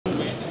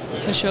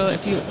for sure.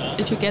 If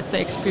you get the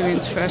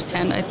experience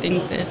firsthand, I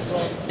think this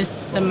is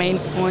the main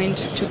point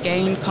to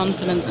gain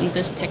confidence in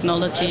this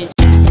technology.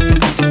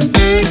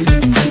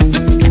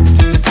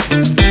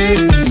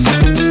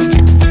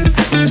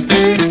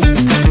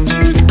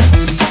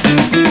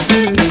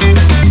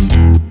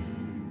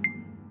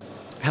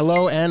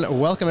 Hello and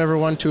welcome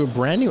everyone to a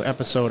brand new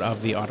episode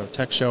of the Auto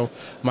Tech Show.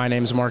 My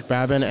name is Marc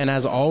Babin, and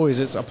as always,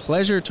 it's a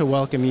pleasure to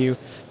welcome you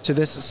to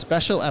this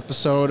special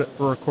episode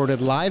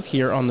recorded live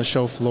here on the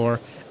show floor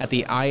at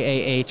the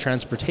IAA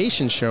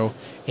Transportation Show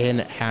in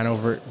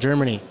Hanover,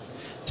 Germany.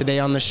 Today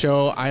on the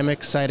show, I'm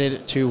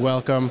excited to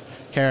welcome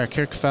Cara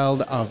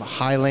Kirchfeld of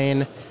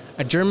Hylane,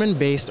 a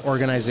German-based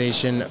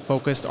organization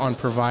focused on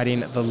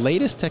providing the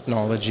latest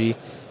technology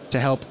to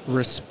help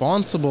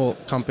responsible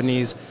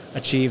companies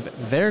achieve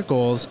their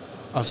goals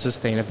of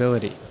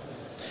sustainability.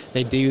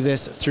 They do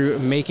this through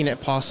making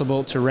it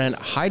possible to rent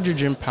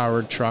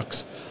hydrogen-powered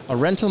trucks, a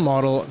rental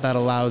model that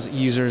allows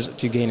users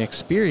to gain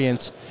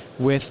experience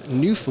with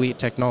new fleet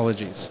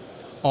technologies,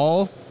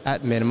 all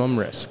at minimum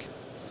risk.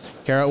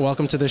 Cara,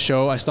 welcome to the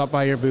show. I stopped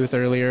by your booth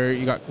earlier.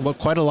 You got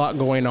quite a lot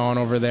going on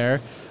over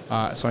there,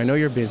 so I know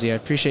you're busy. I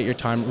appreciate your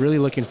time. Really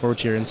looking forward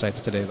to your insights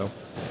today, though.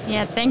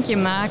 Yeah, thank you,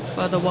 Mark,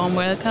 for the warm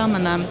welcome,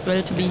 and I'm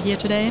thrilled to be here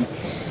today.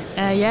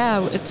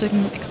 Yeah, it's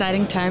an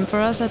exciting time for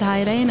us at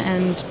Hylane,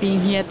 and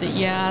being here at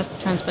the ER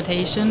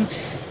Transportation,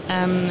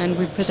 and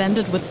we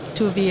presented with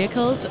 2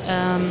 vehicles.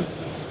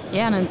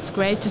 Yeah, and it's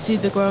great to see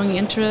the growing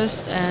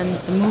interest and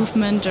the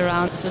movement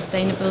around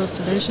sustainable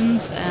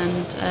solutions.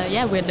 And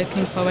yeah, we're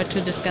looking forward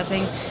to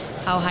discussing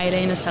how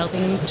Hylane is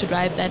helping to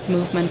drive that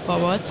movement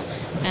forward.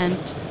 And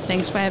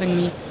thanks for having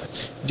me.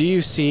 Do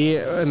you see,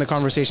 in the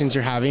conversations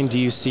you're having, do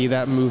you see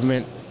that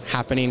movement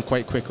happening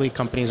quite quickly?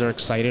 Companies are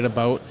excited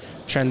about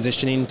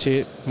transitioning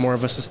to more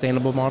of a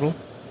sustainable model?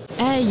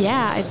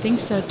 Yeah, I think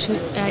so too.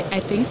 I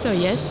think so,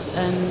 yes.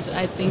 And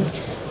I think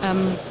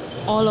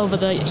all over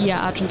the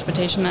ER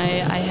Transportation,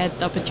 I had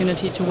the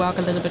opportunity to walk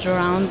a little bit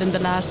around in the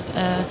last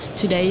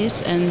 2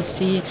 days and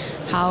see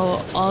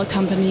how all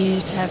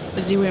companies have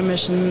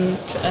zero-emission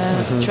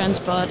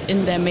transport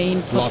in their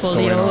main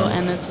portfolio,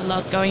 and it's a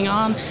lot going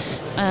on.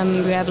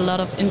 We have a lot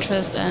of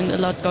interest and a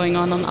lot going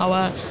on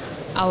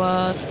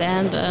our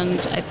stand,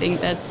 and I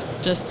think that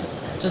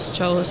just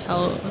shows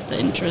how the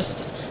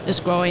interest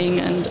is growing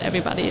and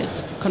everybody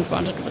is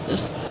confronted with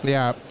this.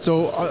 Yeah,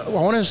 so I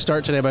want to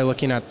start today by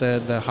looking at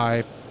the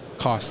high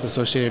costs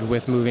associated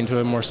with moving to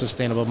a more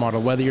sustainable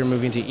model, whether you're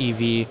moving to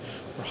EV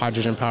or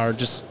hydrogen powered,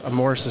 just a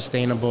more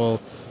sustainable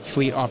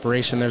fleet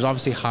operation. There's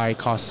obviously high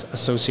costs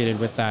associated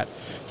with that.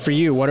 For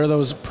you, what are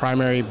those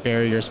primary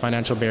barriers,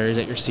 financial barriers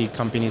that you see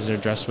companies are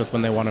addressed with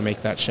when they want to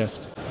make that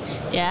shift?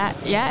 Yeah,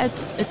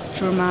 it's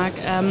true, Mark.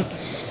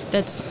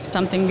 That's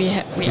something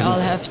we all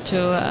have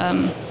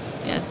to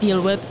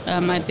deal with.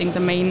 I think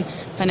the main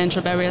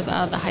financial barriers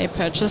are the high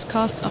purchase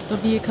costs of the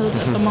vehicles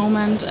at the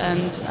moment,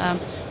 and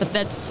but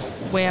that's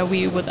where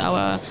we, with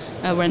our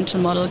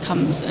rental model,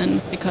 comes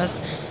in, because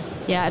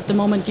at the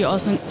moment you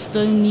also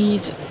still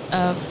need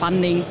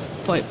funding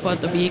for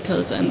the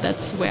vehicles, and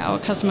that's where our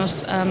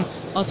customers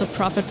also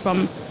profit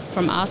from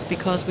us,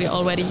 because we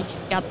already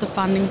got the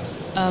funding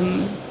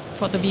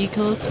for the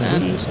vehicles.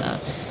 And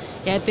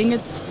I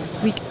think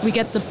we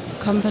get the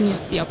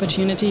companies the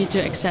opportunity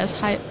to access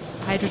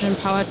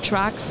hydrogen-powered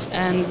trucks,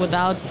 and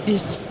without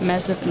this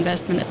massive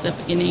investment at the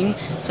beginning,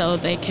 so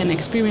they can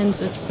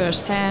experience it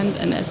firsthand,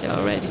 and as you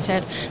already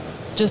said,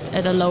 just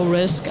at a low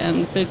risk,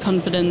 and build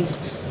confidence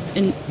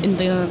in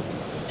the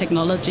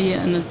technology.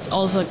 And it's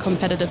also a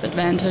competitive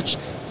advantage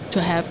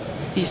to have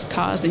these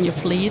cars in your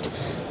fleet,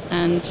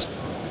 and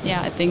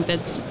I think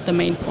that's the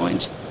main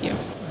point here.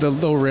 The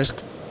low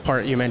risk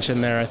part you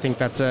mentioned there, I think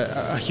that's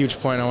a huge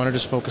point. I want to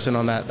just focus in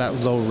on that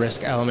low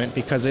risk element,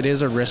 because it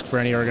is a risk for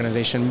any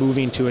organization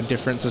moving to a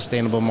different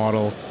sustainable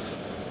model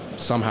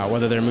somehow,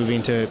 whether they're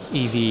moving to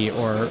EV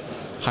or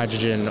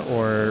hydrogen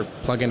or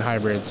plug-in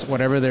hybrids,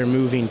 whatever they're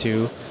moving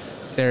to,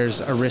 there's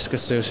a risk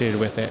associated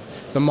with it.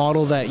 The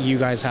model that you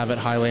guys have at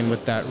Hylane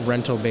with that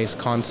rental-based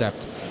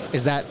concept,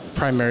 is that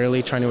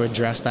primarily trying to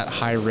address that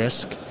high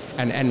risk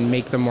and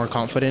make them more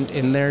confident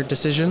in their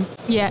decision?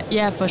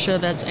 Yeah, for sure.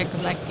 That's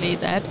exactly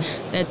that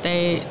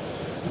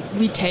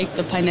we take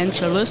the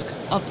financial risk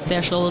off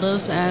their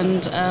shoulders,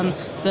 and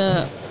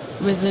the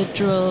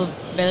residual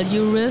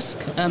value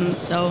risk.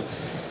 So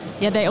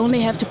they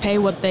only have to pay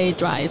what they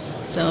drive.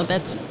 So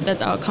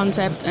that's our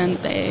concept, and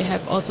they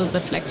have also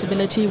the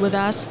flexibility with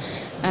us,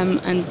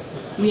 and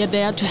we are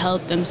there to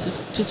help them,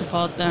 to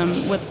support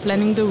them with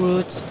planning the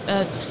routes,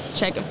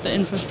 check if the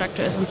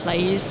infrastructure is in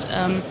place.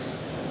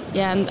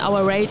 And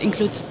our rate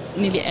includes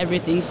nearly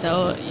everything,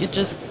 so you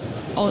just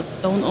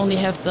don't only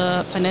have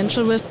the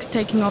financial risk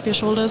taking off your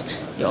shoulders,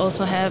 you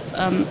also have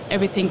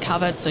everything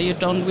covered, so you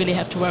don't really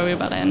have to worry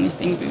about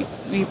anything.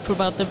 We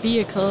provide the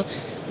vehicle,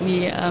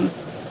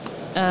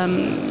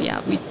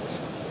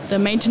 the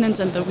maintenance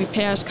and the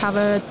repairs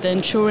covered, the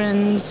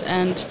insurance,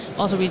 and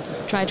also we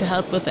try to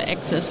help with the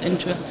access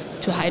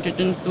to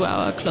hydrogen through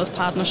our close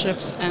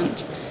partnerships.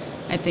 And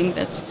I think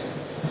that's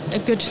a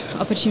good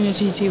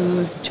opportunity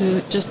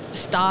to just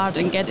start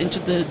and get into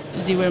the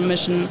zero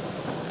emission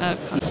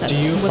concept. Do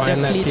you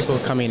find that fleet. people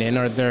coming in,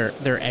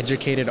 they're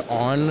educated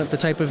on the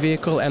type of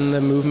vehicle and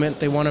the movement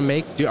they want to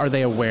make? Are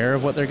they aware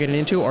of what they're getting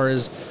into, or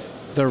is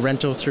the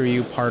rental through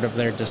you part of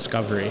their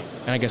discovery?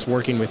 And I guess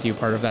working with you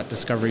part of that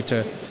discovery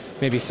to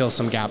maybe fill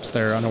some gaps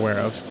they're unaware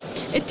of?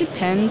 It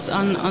depends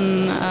on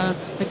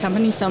the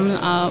company. Some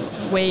are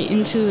way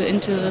into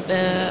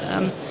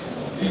the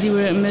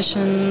zero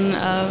emission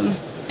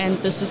and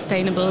the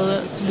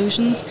sustainable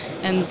solutions,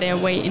 and they're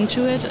way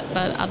into it,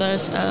 but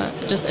others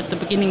just at the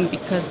beginning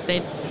because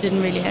they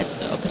didn't really have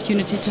the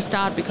opportunity to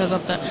start because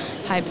of the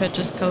high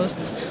purchase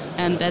costs,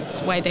 and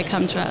that's why they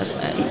come to us.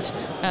 And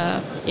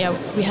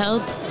we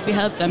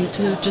help them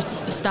to just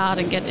start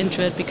and get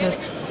into it, because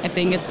I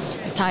think it's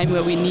a time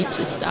where we need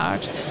to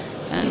start.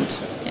 And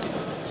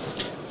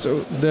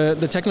so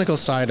the technical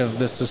side of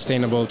the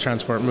sustainable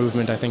transport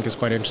movement, I think, is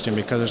quite interesting,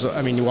 because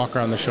you walk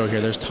around the show here,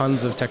 there's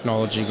tons of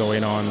technology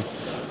going on,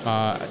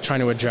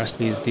 trying to address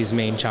these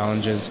main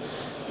challenges.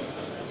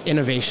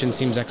 Innovation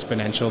seems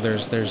exponential.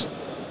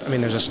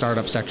 There's a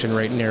startup section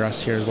right near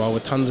us here as well,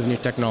 with tons of new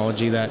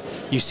technology that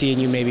you see and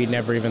you maybe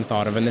never even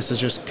thought of, and this is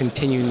just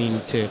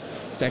continuing to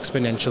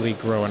exponentially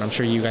grow, and I'm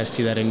sure you guys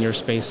see that in your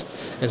space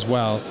as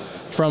well.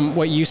 From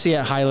what you see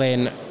at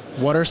Hylane,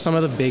 what are some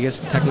of the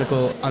biggest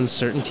technical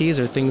uncertainties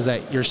or things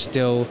that you're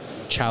still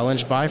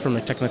challenged by from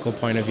a technical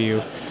point of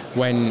view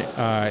when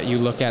you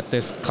look at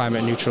this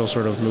climate neutral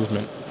sort of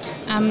movement?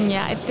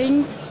 I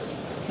think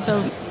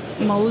the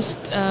most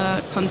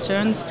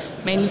concerns,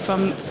 mainly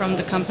from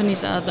the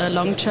companies, are the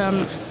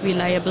long-term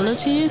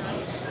reliability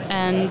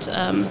and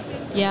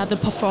the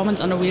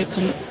performance under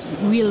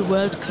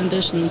real-world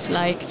conditions.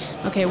 Like,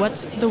 okay,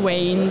 what's the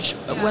range?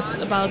 What's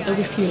about the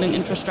refueling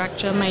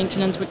infrastructure,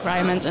 maintenance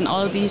requirements, and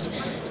all these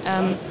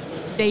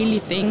daily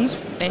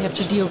things they have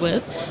to deal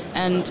with.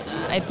 And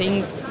I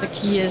think the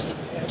key is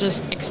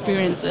just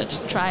experience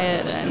it, try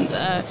it.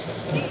 And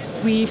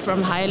we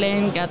from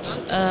Hylane got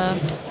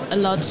a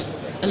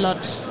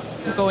lot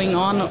going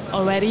on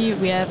already.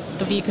 We have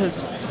the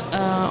vehicles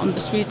on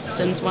the streets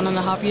since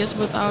 1.5 years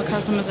with our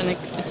customers, and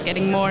it's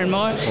getting more and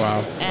more.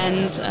 Wow.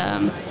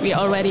 And we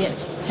already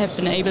have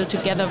been able to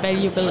gather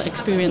valuable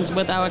experience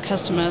with our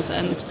customers,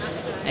 and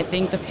I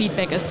think the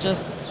feedback is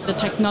just the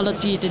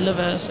technology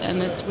delivers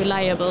and it's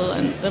reliable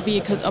and the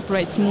vehicles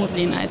operate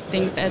smoothly, and I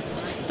think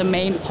that's the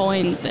main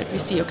point that we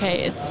see.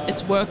 Okay,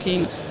 it's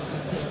working.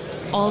 It's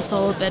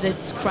also that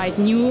it's quite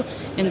new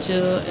into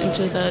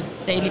the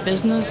daily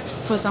business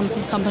for some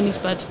companies,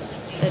 but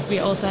that we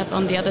also have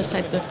on the other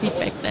side the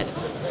feedback that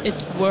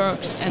it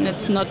works and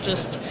it's not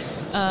just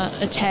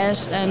a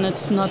test and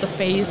it's not a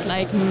phase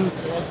like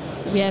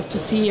we have to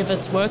see if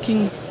it's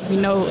working. We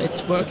know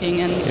it's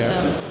working,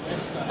 and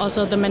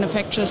also the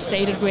manufacturer's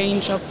stated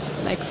range of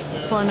like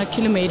 400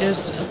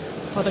 kilometers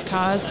for the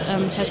cars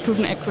has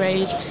proven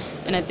accurate,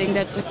 and I think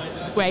that's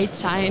a great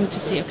sign to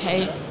see,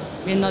 okay,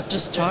 we're not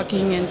just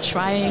talking and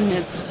trying,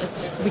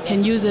 it's we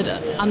can use it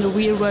under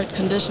real-world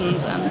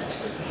conditions. And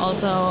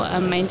also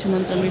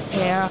maintenance and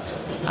repair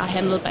are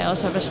handled by our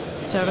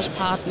service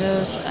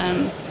partners,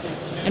 and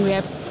we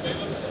have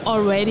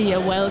already a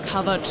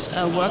well-covered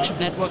workshop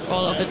network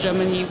all over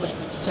Germany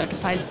with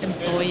certified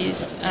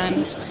employees,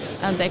 and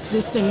the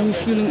existing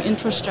refueling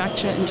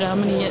infrastructure in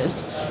Germany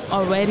is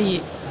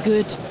already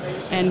good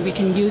and we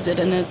can use it,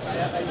 and it's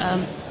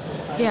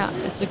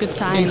a good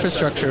sign.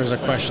 Infrastructure is a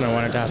question I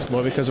wanted to ask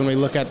about, because when we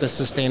look at the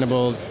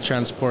sustainable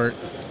transport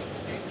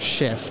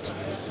shift,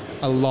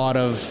 a lot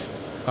of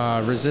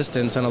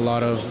resistance and a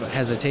lot of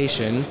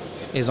hesitation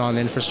is on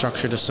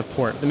infrastructure to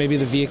support. Maybe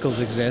the vehicles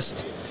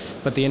exist,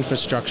 but the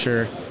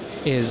infrastructure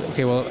is,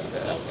 okay, well,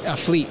 a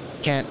fleet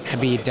can't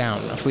be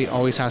down. A fleet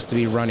always has to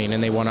be running,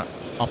 and they want to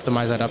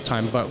optimize that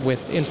uptime. But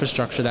with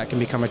infrastructure, that can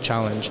become a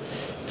challenge.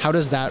 How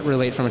does that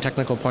relate from a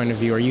technical point of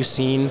view? Are you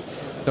seeing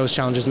those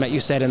challenges met? You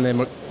said in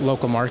the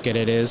local market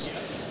it is.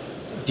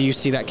 Do you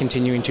see that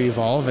continuing to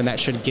evolve, and that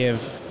should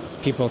give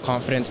people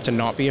confidence to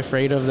not be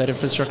afraid of that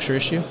infrastructure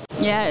issue?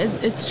 Yeah,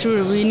 it's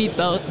true. We need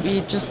both.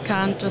 We just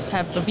can't just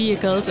have the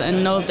vehicles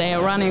and know they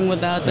are running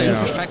without the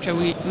infrastructure.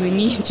 We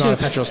need it's not a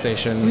petrol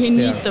station. We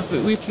need the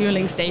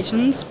refueling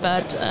stations,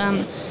 but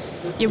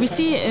we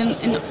see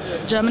in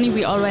Germany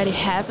we already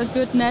have a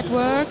good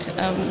network.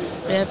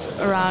 We have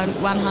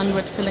around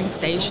 100 filling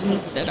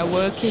stations that are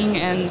working,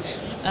 and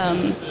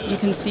you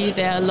can see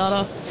there are a lot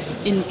of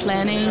in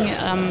planning.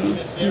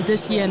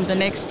 This year and the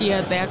next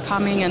year they are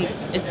coming, and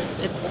it's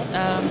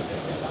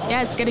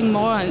getting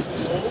more. And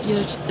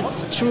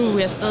it's true,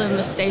 we are still in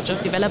the stage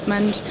of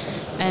development,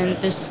 and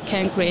this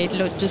can create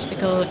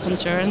logistical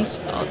concerns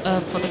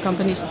for the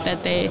companies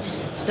that they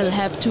still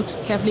have to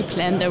carefully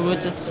plan their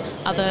routes. It's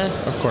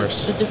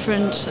a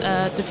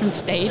different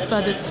state,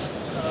 but it's,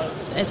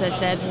 as I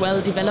said,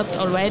 well developed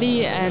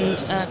already,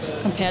 and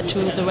compared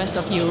to the rest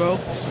of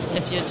Europe,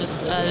 if you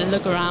just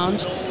look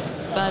around.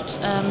 But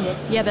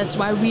that's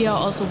why we are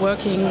also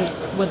working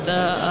with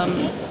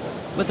the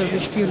with the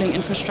refueling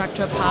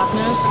infrastructure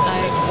partners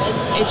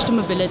like H2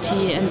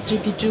 Mobility and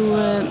GP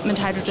Joule, Mint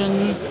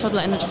Hydrogen, Total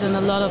Energies, and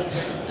a lot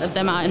of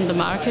them are in the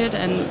market,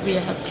 and we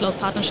have close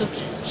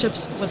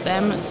partnerships with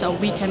them, so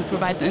we can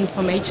provide the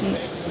information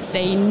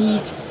they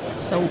need.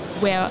 So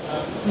where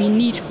we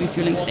need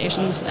refueling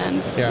stations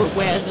and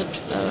where is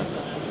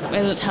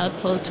it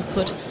helpful to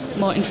put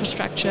more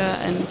infrastructure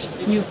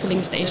and new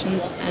filling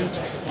stations, and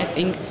I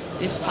think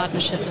this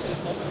partnership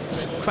is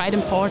quite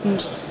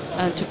important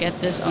to get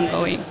this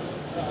ongoing.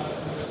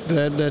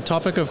 The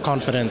topic of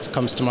confidence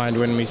comes to mind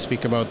when we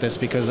speak about this,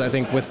 because I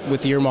think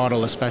with your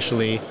model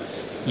especially,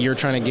 you're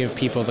trying to give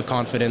people the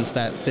confidence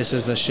that this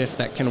is a shift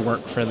that can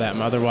work for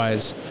them.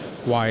 Otherwise,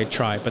 why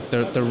try? But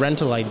the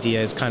rental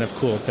idea is kind of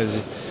cool,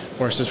 because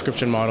or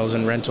subscription models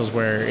and rentals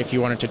where if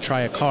you wanted to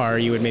try a car,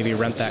 you would maybe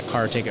rent that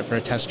car, take it for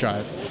a test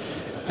drive.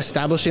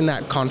 Establishing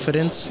that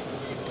confidence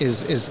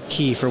is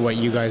key for what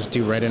you guys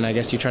do, right? And I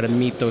guess you try to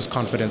meet those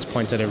confidence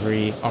points at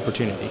every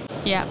opportunity.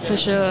 Yeah, for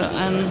sure.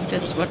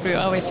 That's what we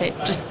always say,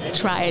 just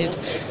try it.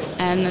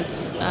 And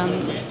it's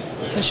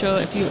for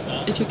sure,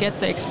 if you get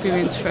the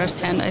experience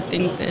firsthand, I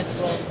think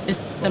this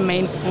is the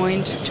main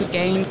point to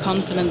gain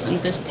confidence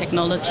in this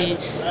technology.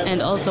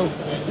 And also,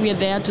 we are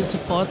there to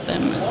support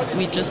them.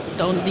 We just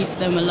don't leave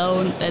them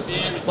alone. That's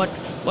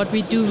what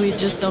we do. We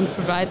just don't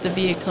provide the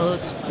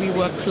vehicles. We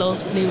work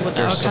closely with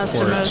our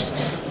customers,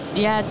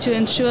 to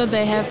ensure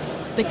they have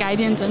the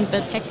guidance and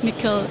the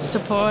technical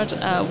support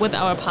with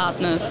our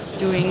partners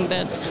during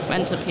the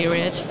rental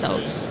period.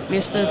 So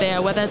we're still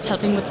there, whether it's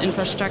helping with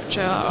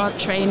infrastructure or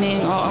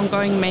training or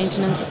ongoing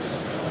maintenance,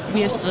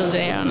 we are still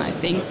there. And I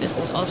think this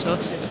is also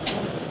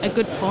a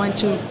good point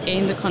to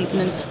gain the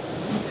confidence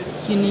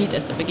you need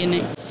at the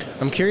beginning.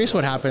 I'm curious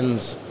what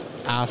happens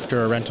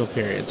after a rental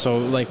period. So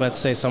like, let's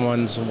say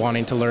someone's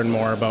wanting to learn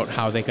more about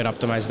how they could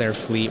optimize their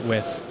fleet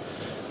with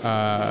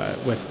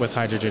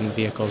hydrogen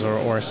vehicles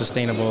or a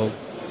sustainable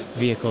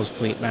vehicles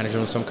fleet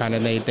management of some kind,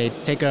 and they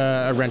take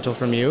a rental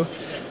from you,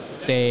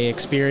 they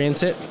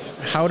experience it.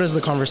 How does the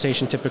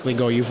conversation typically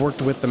go? You've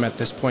worked with them at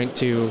this point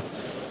to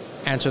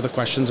answer the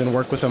questions and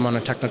work with them on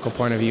a technical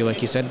point of view,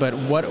 like you said, but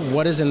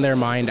what is in their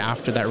mind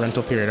after that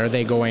rental period? Are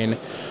they going,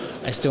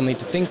 I still need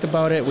to think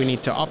about it, we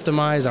need to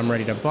optimize, I'm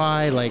ready to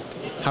buy? Like,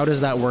 how does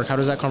that work? How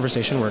does that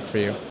conversation work for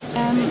you?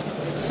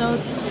 So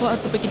for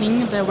at the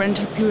beginning, the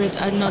rental periods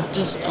are not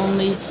just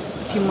only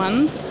a few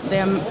months,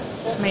 they're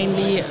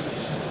mainly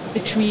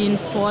between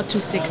 4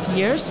 to 6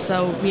 years.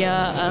 So we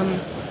are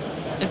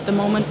at the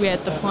moment we're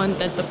at the point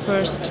that the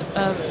first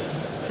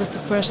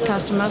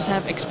customers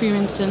have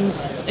experience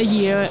since a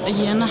year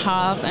and a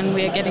half, and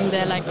we are getting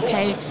there like,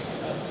 okay,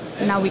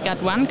 now we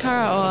got one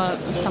car,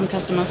 or some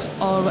customers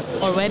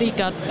already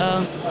got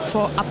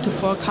up to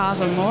 4 cars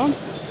or more,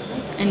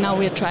 and now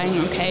we're trying,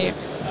 okay,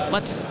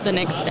 what's the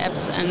next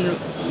steps, and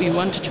we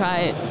want to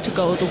try to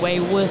go the way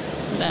with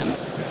them.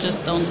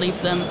 Just don't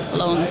leave them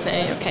alone and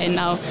say, okay,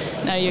 now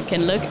you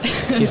can look.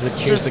 Here's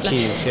the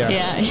keys,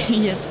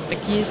 here's the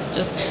keys,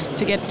 just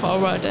to get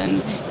forward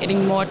and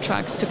getting more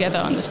trucks together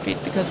on the street,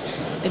 because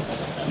it's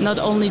not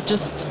only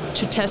just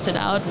to test it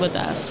out with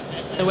us.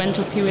 The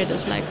rental period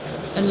is like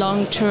a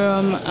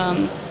long-term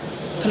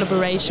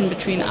collaboration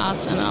between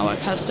us and our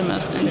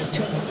customers, and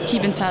to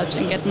keep in touch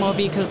and get more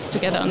vehicles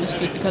together on the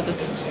street, because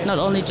it's not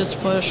only just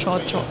for a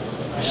short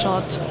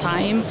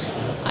time.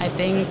 I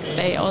think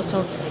they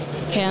also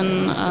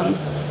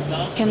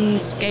can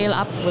scale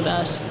up with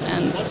us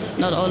and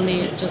not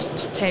only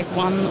just take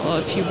one or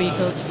a few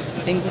vehicles.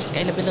 I think the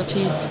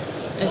scalability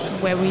is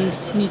where we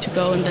need to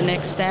go in the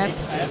next step,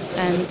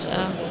 and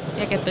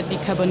get the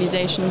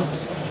decarbonization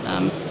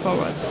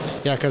forward.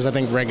 Yeah, because I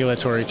think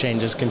regulatory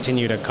changes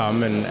continue to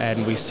come,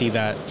 and we see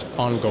that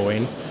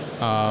ongoing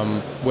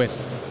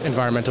with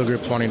environmental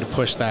groups wanting to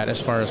push that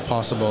as far as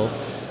possible.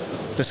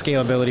 The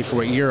scalability for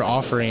what you're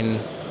offering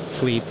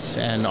fleets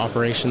and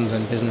operations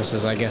and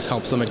businesses, I guess,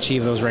 helps them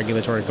achieve those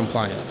regulatory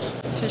compliance.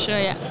 For sure,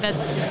 yeah.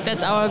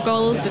 That's our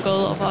goal, the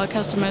goal of our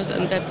customers,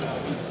 and that's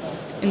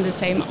in the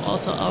same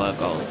also our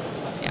goal.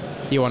 Yeah.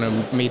 You want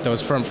to meet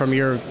those from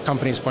your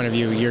company's point of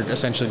view. You're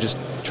essentially just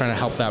trying to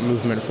help that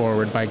movement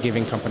forward by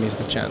giving companies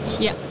the chance.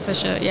 Yeah, for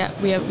sure. Yeah,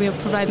 we are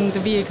providing the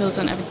vehicles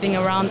and everything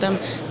around them,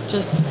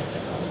 just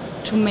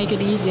to make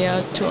it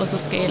easier to also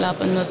scale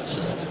up and not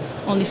just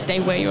only stay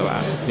where you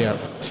are. Yeah.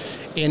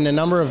 In a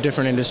number of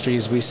different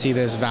industries, we see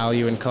this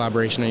value in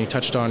collaboration, and you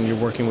touched on you're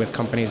working with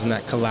companies in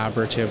that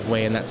collaborative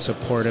way, in that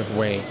supportive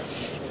way.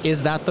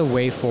 Is that the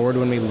way forward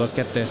when we look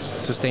at this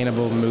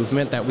sustainable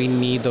movement, that we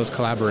need those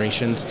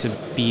collaborations to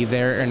be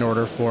there in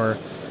order for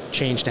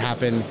change to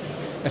happen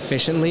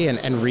efficiently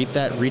and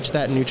reach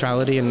that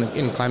neutrality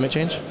in climate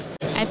change?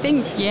 I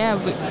think,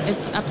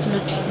 it's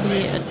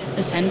absolutely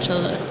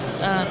essential. It's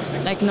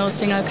like no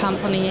single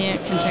company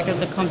can tackle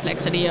the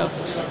complexity of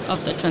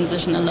the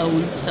transition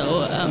alone.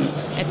 So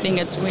I think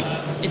it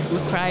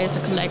requires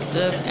a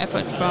collective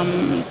effort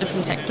from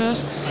different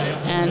sectors.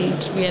 And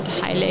we at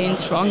Hylane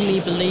strongly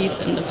believe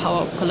in the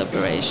power of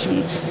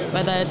collaboration,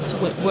 whether it's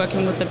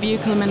working with the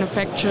vehicle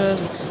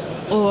manufacturers,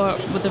 or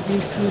with the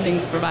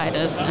refueling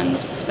providers, and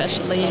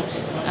especially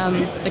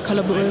the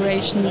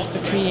collaborations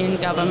between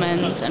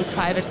governments and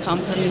private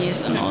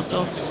companies, and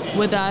also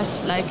with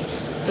us, like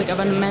the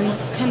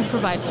governments can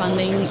provide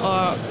funding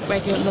or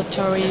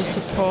regulatory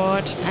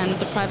support, and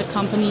the private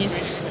companies,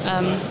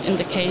 in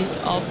the case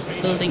of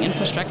building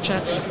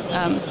infrastructure,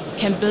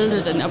 can build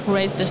it and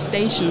operate the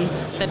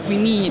stations that we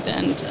need,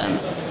 and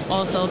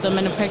also the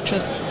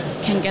manufacturers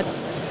can get.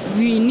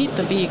 We need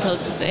the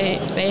vehicles,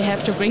 they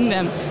have to bring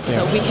them,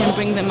 so we can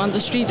bring them on the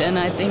street, and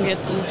I think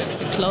it's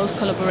a close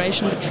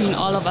collaboration between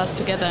all of us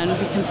together, and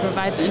we can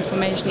provide the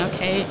information,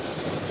 okay,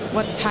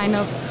 what kind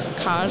of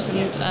cars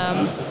and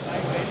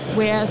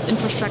where is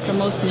infrastructure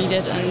most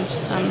needed, and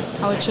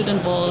how it should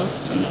evolve.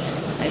 And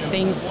I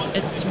think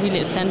it's really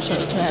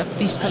essential to have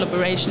these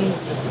collaboration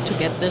to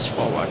get this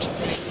forward.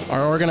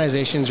 Are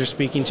organizations you're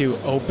speaking to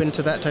open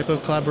to that type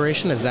of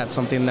collaboration? Is that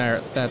something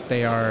that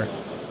they are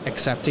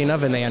accepting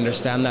of, and they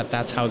understand that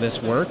that's how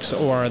this works?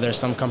 Or are there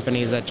some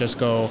companies that just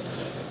go,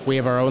 we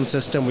have our own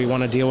system, we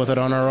want to deal with it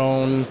on our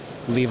own,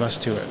 leave us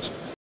to it?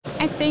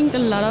 I think a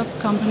lot of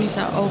companies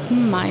are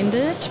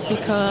open-minded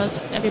because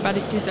everybody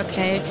sees,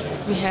 okay,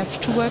 we have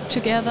to work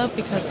together,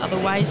 because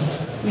otherwise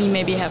we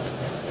maybe have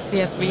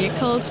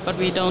vehicles but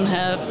we don't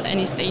have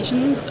any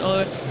stations,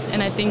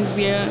 and I think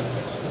we're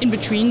in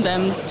between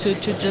them to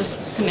just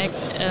connect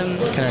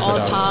all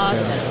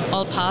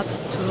parts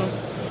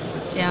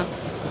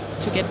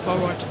to get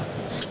forward.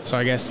 So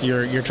I guess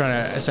you're trying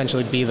to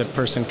essentially be the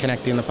person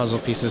connecting the puzzle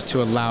pieces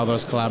to allow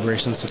those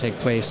collaborations to take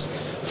place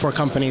for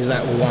companies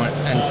that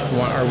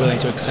are willing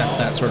to accept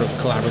that sort of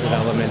collaborative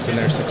element in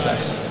their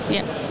success.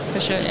 Yeah, for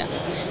sure. Yeah,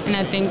 and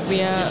I think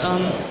we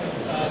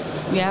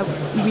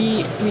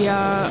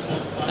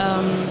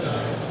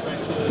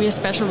are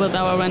special with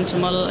our rental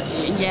model.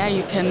 Yeah,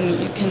 you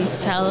can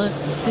sell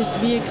these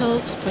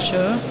vehicles for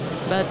sure,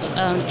 but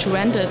to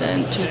rent it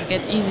and to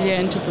get easier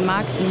into the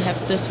market and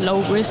have this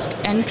low risk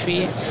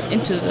entry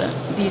into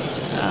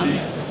these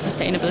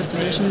sustainable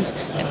solutions,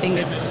 I think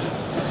it's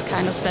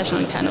kind of special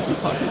and kind of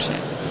important. Yeah.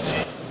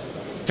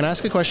 Can I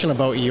ask a question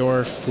about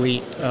your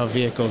fleet of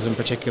vehicles in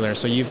particular?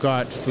 So you've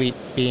got fleet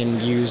being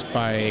used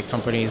by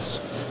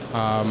companies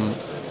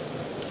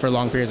for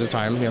long periods of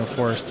time,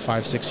 4,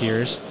 5, 6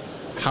 years.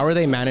 How are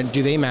they managed?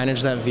 Do they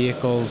manage that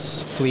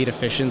vehicle's fleet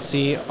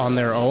efficiency on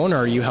their own, or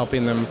are you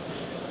helping them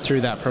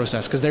through that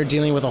process? Because they're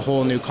dealing with a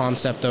whole new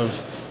concept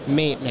of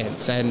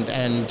maintenance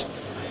and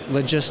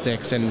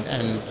logistics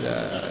and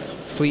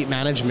fleet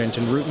management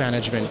and route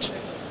management.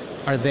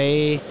 Are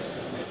they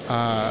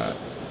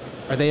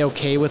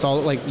okay with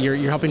all, like, you're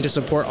helping to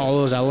support all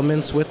those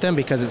elements with them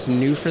because it's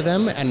new for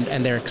them,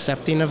 and they're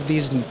accepting of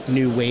these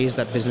new ways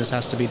that business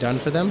has to be done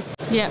for them?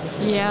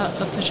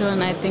 Yeah, for sure,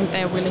 and I think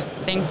they're really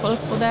thankful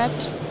for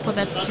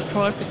that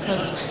support,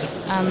 because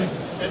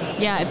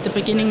at the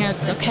beginning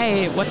it's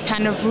okay, what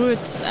kind of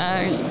routes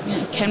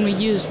can we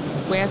use,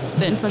 where's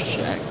the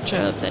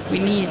infrastructure that we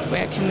need,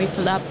 where can we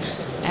fill up,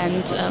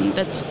 and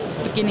that's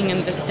the beginning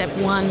and the step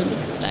one,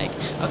 like,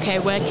 okay,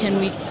 where can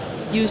we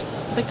use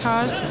the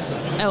cars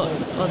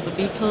or the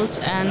vehicles,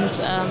 and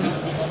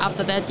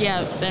after that,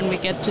 then we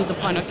get to the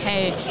point,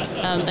 okay,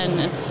 then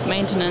it's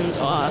maintenance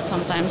or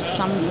sometimes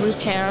some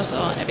repairs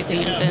or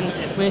everything, and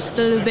then we're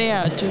still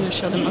there to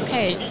show them,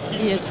 okay,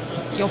 here's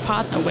your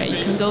partner where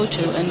you can go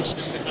to, and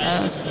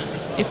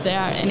if there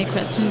are any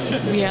questions,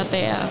 we are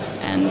there,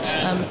 and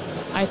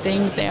I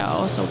think they are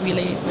also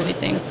really, really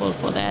thankful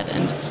for that,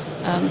 and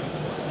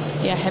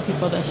happy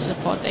for the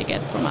support they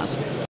get from us.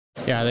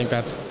 Yeah, I think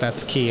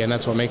that's key, and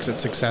that's what makes it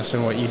success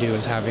in what you do,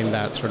 is having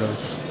that sort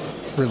of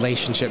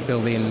relationship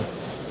building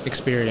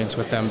experience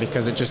with them,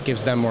 because it just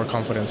gives them more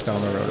confidence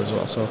down the road as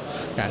well. So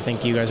yeah, I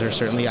think you guys are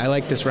certainly, I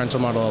like this rental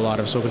model a lot.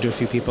 I've spoken to a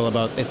few people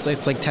about it's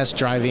like test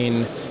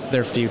driving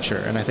their future,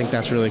 and I think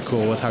that's really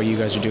cool with how you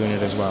guys are doing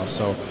it as well.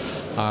 So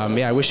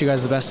I wish you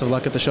guys the best of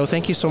luck at the show.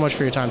 Thank you so much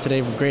for your time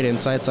today. Great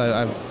insights.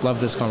 I've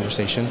loved this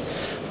conversation.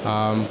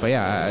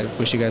 I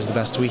wish you guys the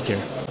best week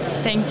here.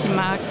 Thank you,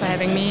 Mark, for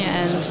having me,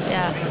 and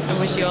I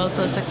wish you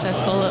also a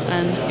successful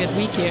and good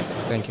week here.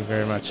 Thank you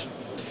very much.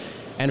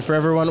 And for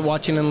everyone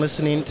watching and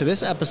listening to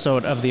this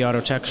episode of the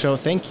Auto Tech Show,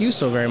 thank you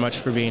so very much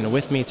for being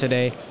with me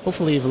today.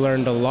 Hopefully you've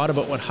learned a lot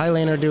about what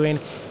Hylane are doing.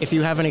 If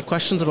you have any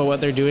questions about what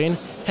they're doing,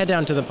 head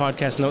down to the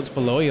podcast notes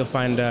below. You'll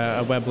find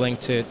a web link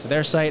to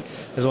their site,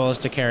 as well as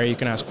to Cara. You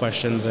can ask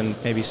questions and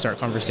maybe start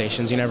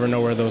conversations. You never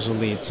know where those will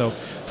lead. So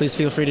please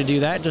feel free to do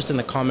that just in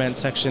the comment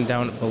section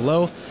down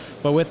below.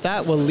 But with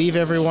that, we'll leave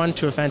everyone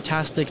to a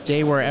fantastic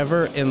day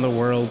wherever in the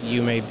world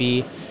you may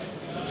be.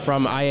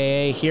 From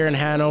IAA here in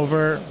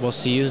Hanover, we'll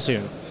see you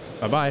soon.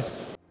 Bye-bye.